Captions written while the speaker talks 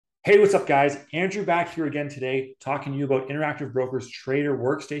Hey, what's up, guys? Andrew back here again today, talking to you about Interactive Brokers Trader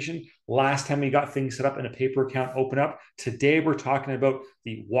Workstation. Last time we got things set up and a paper account open up. Today, we're talking about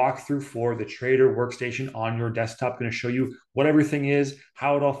the walkthrough for the Trader Workstation on your desktop. Going to show you what everything is,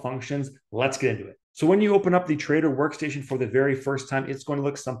 how it all functions. Let's get into it. So when you open up the Trader Workstation for the very first time, it's going to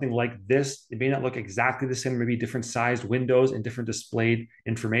look something like this. It may not look exactly the same, maybe different sized windows and different displayed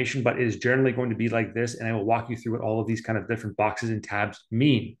information, but it is generally going to be like this. And I will walk you through what all of these kind of different boxes and tabs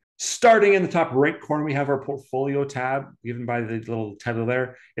mean. Starting in the top right corner, we have our portfolio tab given by the little title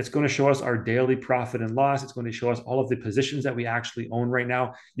there. It's going to show us our daily profit and loss. It's going to show us all of the positions that we actually own right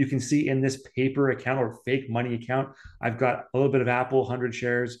now. You can see in this paper account or fake money account, I've got a little bit of Apple, 100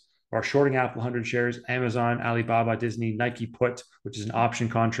 shares, or shorting Apple 100 shares, Amazon, Alibaba, Disney, Nike put, which is an option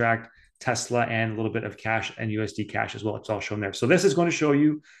contract, Tesla, and a little bit of cash and USD cash as well. It's all shown there. So this is going to show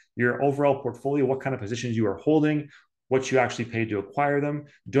you your overall portfolio, what kind of positions you are holding, what you actually paid to acquire them.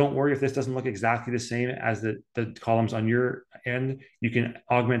 Don't worry if this doesn't look exactly the same as the columns on your end. You can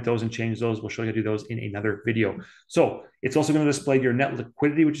augment those and change those. We'll show you how to do those in another video. So it's also going to display your net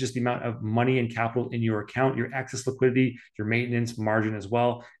liquidity, which is just the amount of money and capital in your account, your excess liquidity, your maintenance margin as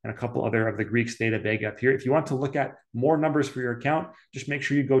well, and a couple other of the Greeks data bag up here. If you want to look at more numbers for your account, just make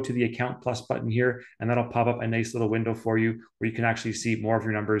sure you go to the Account Plus button here, and that'll pop up a nice little window for you where you can actually see more of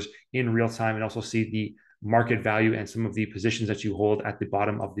your numbers in real time and also see the market value and some of the positions that you hold at the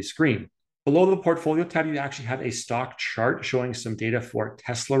bottom of the screen. Below the portfolio tab, you actually have a stock chart showing some data for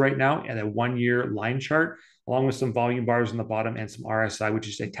Tesla right now and a 1-year line chart, along with some volume bars on the bottom and some RSI, which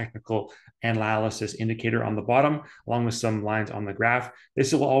is a technical analysis indicator on the bottom, along with some lines on the graph.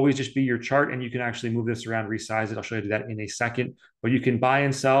 This will always just be your chart, and you can actually move this around, resize it. I'll show you that in a second. But you can buy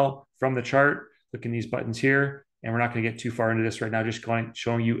and sell from the chart. Click in these buttons here. And we're not going to get too far into this right now, just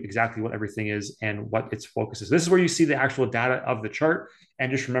showing you exactly what everything is and what its focus is. This is where you see the actual data of the chart.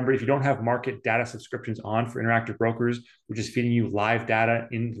 And just remember, if you don't have market data subscriptions on for Interactive Brokers, which is feeding you live data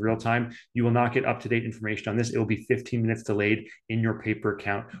in real time, you will not get up-to-date information on this. It will be 15 minutes delayed in your paper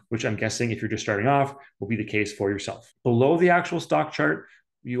account, which I'm guessing if you're just starting off will be the case for yourself. Below the actual stock chart,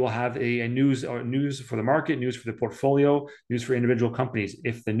 you will have a news for the market, news for the portfolio, news for individual companies.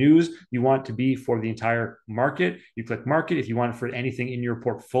 If the news you want to be for the entire market, you click market. If you want it for anything in your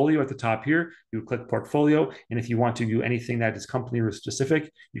portfolio at the top here, you click portfolio. And if you want to do anything that is company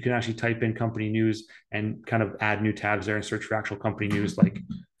specific, you can actually type in company news and kind of add new tabs there and search for actual company news like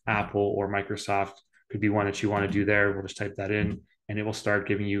Apple or Microsoft. Could be one that you want to do there. We'll just type that in and it will start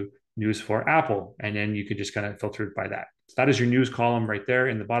giving you news for Apple. And then you could just kind of filter it by that. So that is your news column right there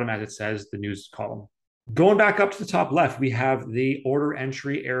in the bottom, as it says, the news column. Going back up to the top left, we have the order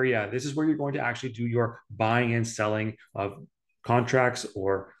entry area. This is where you're going to actually do your buying and selling of contracts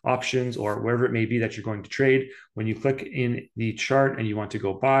or options or wherever it may be that you're going to trade. When you click in the chart and you want to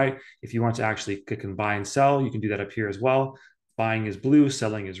go buy, if you want to actually click and buy and sell, you can do that up here as well. Buying is blue,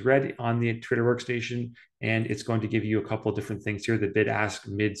 selling is red on the Trader Workstation, and it's going to give you a couple of different things here. The bid ask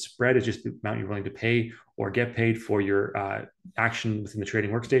mid spread is just the amount you're willing to pay or get paid for your action within the trading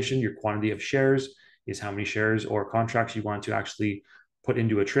workstation. Your quantity of shares is how many shares or contracts you want to actually put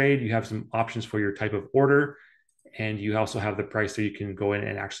into a trade. You have some options for your type of order, and you also have the price, so you can go in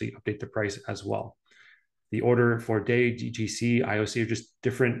and actually update the price as well. The order for day, GC, IOC are just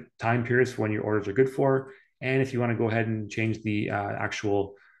different time periods for when your orders are good for. And if you want to go ahead and change the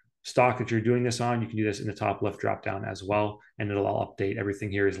actual stock that you're doing this on, you can do this in the top left drop down as well, and it'll all update.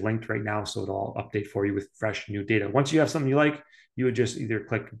 Everything here is linked right now, so it'll all update for you with fresh new data. Once you have something you like, you would just either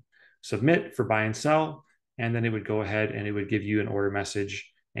click submit for buy and sell, and then it would go ahead and it would give you an order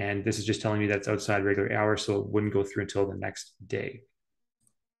message. And this is just telling me that it's outside regular hours, so it wouldn't go through until the next day.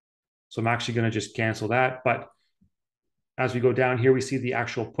 So I'm actually going to just cancel that. But as we go down here, we see the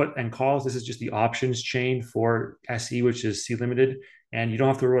actual put and calls. This is just the options chain for SE, which is C Limited. And you don't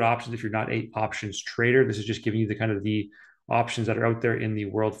have to worry about options if you're not a options trader. This is just giving you the kind of the options that are out there in the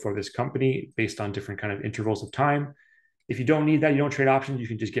world for this company based on different kind of intervals of time. If you don't need that, you don't trade options, you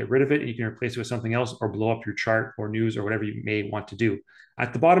can just get rid of it and you can replace it with something else or blow up your chart or news or whatever you may want to do.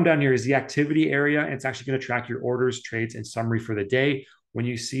 At the bottom down here is the activity area. And it's actually going to track your orders, trades, and summary for the day. When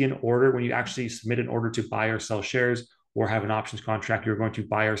you see an order, when you actually submit an order to buy or sell shares, or have an options contract, you're going to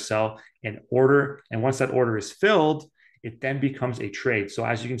buy or sell an order. And once that order is filled, it then becomes a trade. So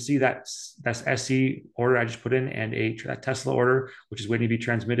as you can see, that's SE order I just put in and a Tesla order, which is waiting to be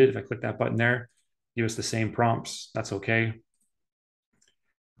transmitted. If I click that button there, give us the same prompts. That's okay.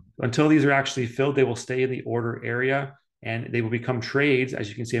 Until these are actually filled, they will stay in the order area and they will become trades. As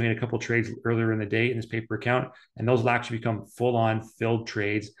you can see, I made a couple of trades earlier in the day in this paper account, and those will actually become full-on filled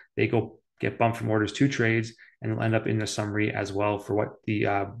trades. They get bumped from orders to trades, and it'll end up in the summary as well for what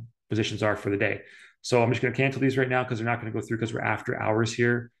the positions are for the day. So I'm just going to cancel these right now because they're not going to go through because we're after hours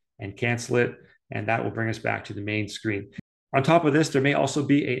here, and cancel it. And that will bring us back to the main screen. On top of this, there may also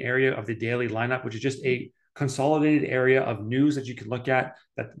be an area of the daily lineup, which is just a consolidated area of news that you can look at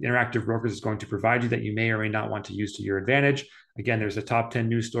that Interactive Brokers is going to provide you that you may or may not want to use to your advantage. Again, there's the top 10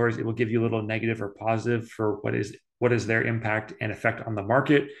 news stories. It will give you a little negative or positive for what is their impact and effect on the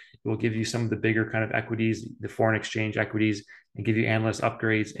market. It will give you some of the bigger kind of equities, the foreign exchange equities, and give you analyst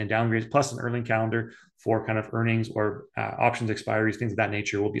upgrades and downgrades, plus an earning calendar for kind of earnings or options expiries, things of that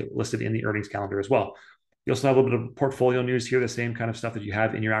nature will be listed in the earnings calendar as well. You also have a little bit of portfolio news here, the same kind of stuff that you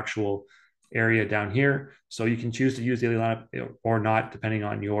have in your actual area down here. So you can choose to use daily lineup or not, depending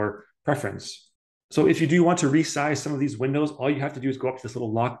on your preference. So if you do want to resize some of these windows, all you have to do is go up to this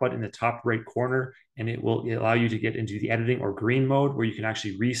little lock button in the top right corner, and it will allow you to get into the editing or green mode where you can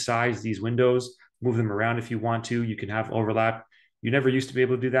actually resize these windows, move them around if you want to. You can have overlap. You never used to be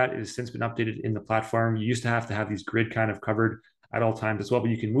able to do that. It has since been updated in the platform. You used to have these grid kind of covered at all times as well, but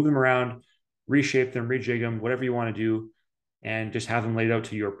you can move them around, reshape them, rejig them, whatever you want to do, and just have them laid out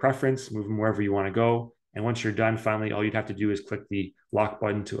to your preference, move them wherever you want to go. And once you're done, finally, all you'd have to do is click the lock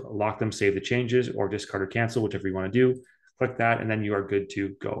button to lock them, save the changes, or discard or cancel, whichever you want to do. Click that, and then you are good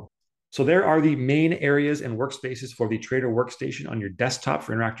to go. So there are the main areas and workspaces for the Trader Workstation on your desktop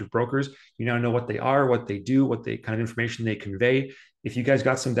for Interactive Brokers. You now know what they are, what they do, what they kind of information they convey. If you guys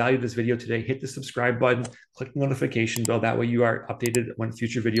got some value to this video today, hit the subscribe button, click the notification bell. That way you are updated when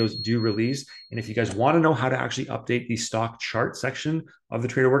future videos do release. And if you guys want to know how to actually update the stock chart section of the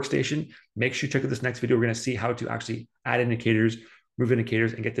Trader Workstation, make sure you check out this next video. We're going to see how to actually add indicators, move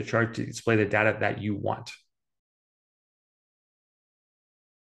indicators, and get the chart to display the data that you want.